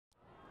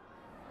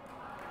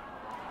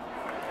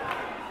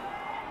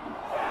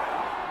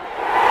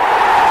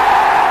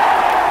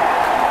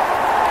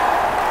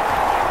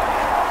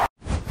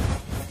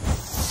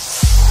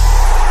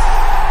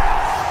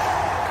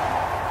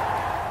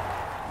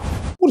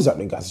What's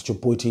happening, guys? It's your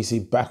boy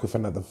TC back with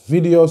another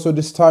video. So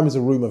this time is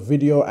a rumour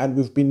video and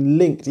we've been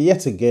linked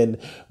yet again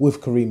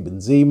with Karim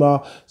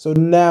Benzema. So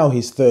now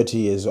he's 30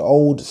 years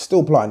old,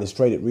 still playing his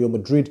trade at Real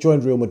Madrid,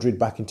 joined Real Madrid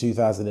back in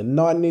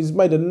 2009 and he's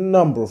made a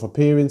number of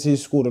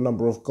appearances, scored a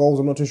number of goals.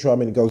 I'm not too sure how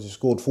many goals he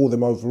scored for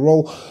them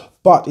overall,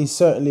 but he's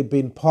certainly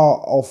been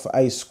part of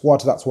a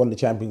squad that's won the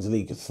Champions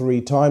League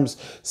 3 times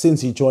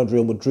since he joined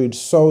Real Madrid.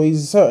 So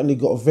he's certainly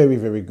got a very,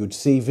 very good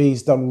CV.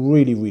 He's done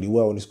really, really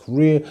well in his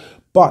career.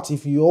 But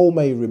if you all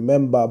may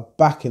remember,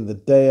 back in the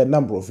day, a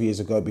number of years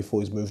ago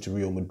before he's moved to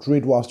Real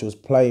Madrid, whilst he was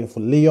playing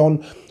for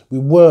Lyon, we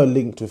were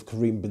linked with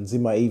Karim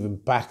Benzema even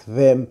back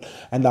then.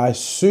 And I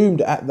assumed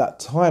at that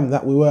time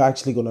that we were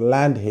actually going to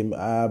land him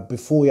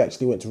before he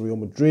actually went to Real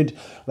Madrid.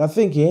 And I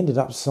think he ended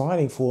up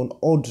signing for an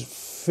odd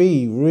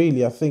fee,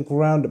 really. I think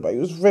around about, it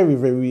was very,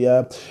 very,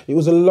 it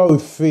was a low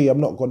fee.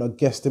 I'm not going to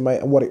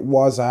guesstimate what it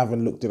was. I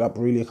haven't looked it up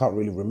really. I can't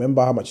really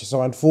remember how much he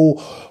signed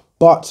for.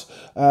 But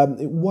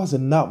it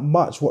wasn't that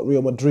much what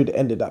Real Madrid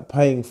ended up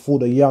paying for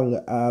the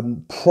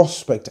young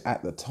prospect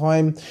at the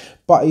time.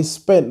 But he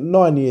spent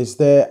 9 years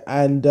there,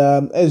 and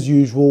as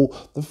usual,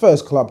 the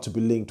first club to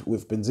be linked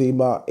with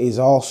Benzema is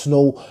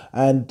Arsenal,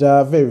 and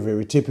very,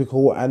 very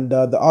typical. And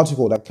the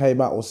article that came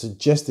out was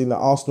suggesting that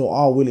Arsenal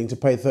are willing to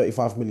pay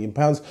 £35 million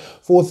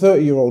for a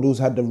 30-year-old who's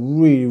had a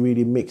really,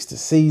 really mixed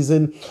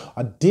season.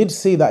 I did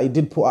see that he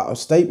did put out a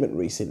statement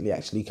recently,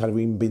 actually,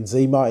 Karim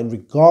Benzema, in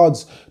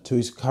regards to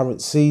his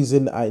current season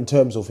in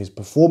terms of his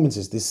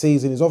performances this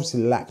season. He's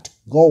obviously lacked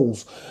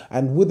goals,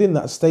 and within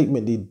that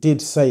statement he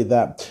did say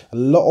that a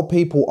lot of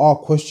people are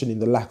questioning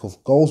the lack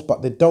of goals,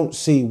 but they don't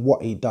see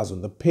what he does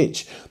on the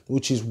pitch,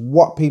 which is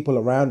what people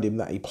around him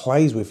that he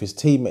plays with, his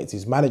teammates,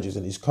 his managers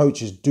and his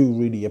coaches, do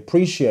really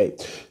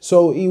appreciate.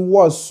 So he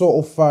was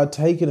sort of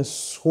taking a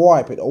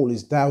swipe at all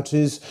his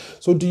doubters.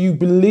 So do you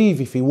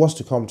believe if he was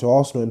to come to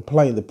Arsenal and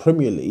play in the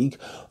Premier League,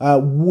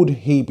 would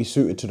he be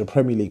suited to the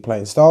Premier League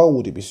playing style?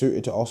 Would he be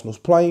suited to Arsenal's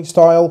playing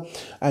style?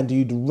 And do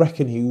you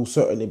reckon he will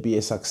certainly be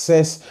a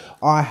success?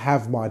 I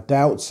have my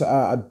doubts.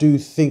 I do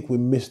think we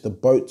missed the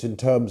boat in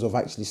terms of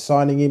actually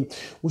signing him.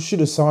 We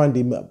should have signed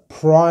him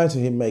prior to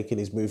him making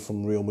his move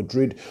from Real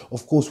Madrid.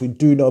 Of course, we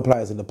do know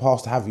players in the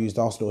past have used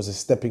Arsenal as a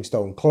stepping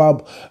stone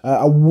club.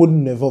 I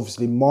wouldn't have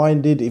obviously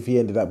minded if he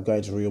ended up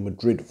going to Real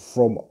Madrid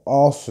from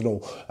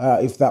Arsenal,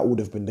 if that would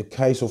have been the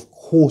case. Of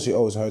course, it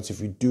always hurts if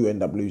you do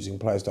end up losing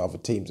players to other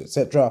teams,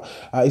 etc.,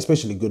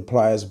 especially good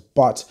players.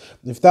 But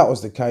if that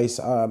was the case,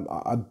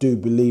 I do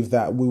believe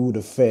that we would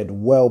have fared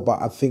well.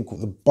 But I think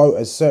the boat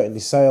has certainly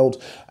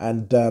sailed,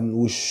 and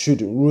we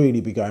shouldn't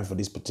really be going for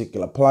this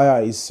particular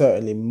player. He's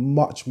certainly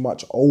much,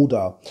 much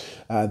older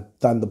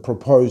than the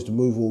proposed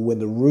move, or when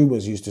the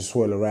rumours used to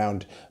swirl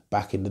around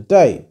back in the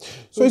day.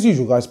 So as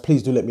usual, guys,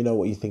 please do let me know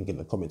what you think in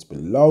the comments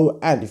below.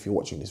 And if you're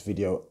watching this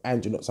video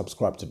and you're not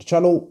subscribed to the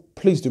channel,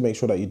 please do make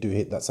sure that you do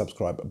hit that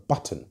subscribe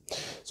button.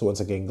 So once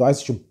again, guys,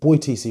 it's your boy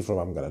TC from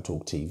I'm Gonna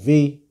Talk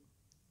TV,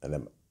 and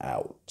I'm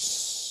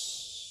out.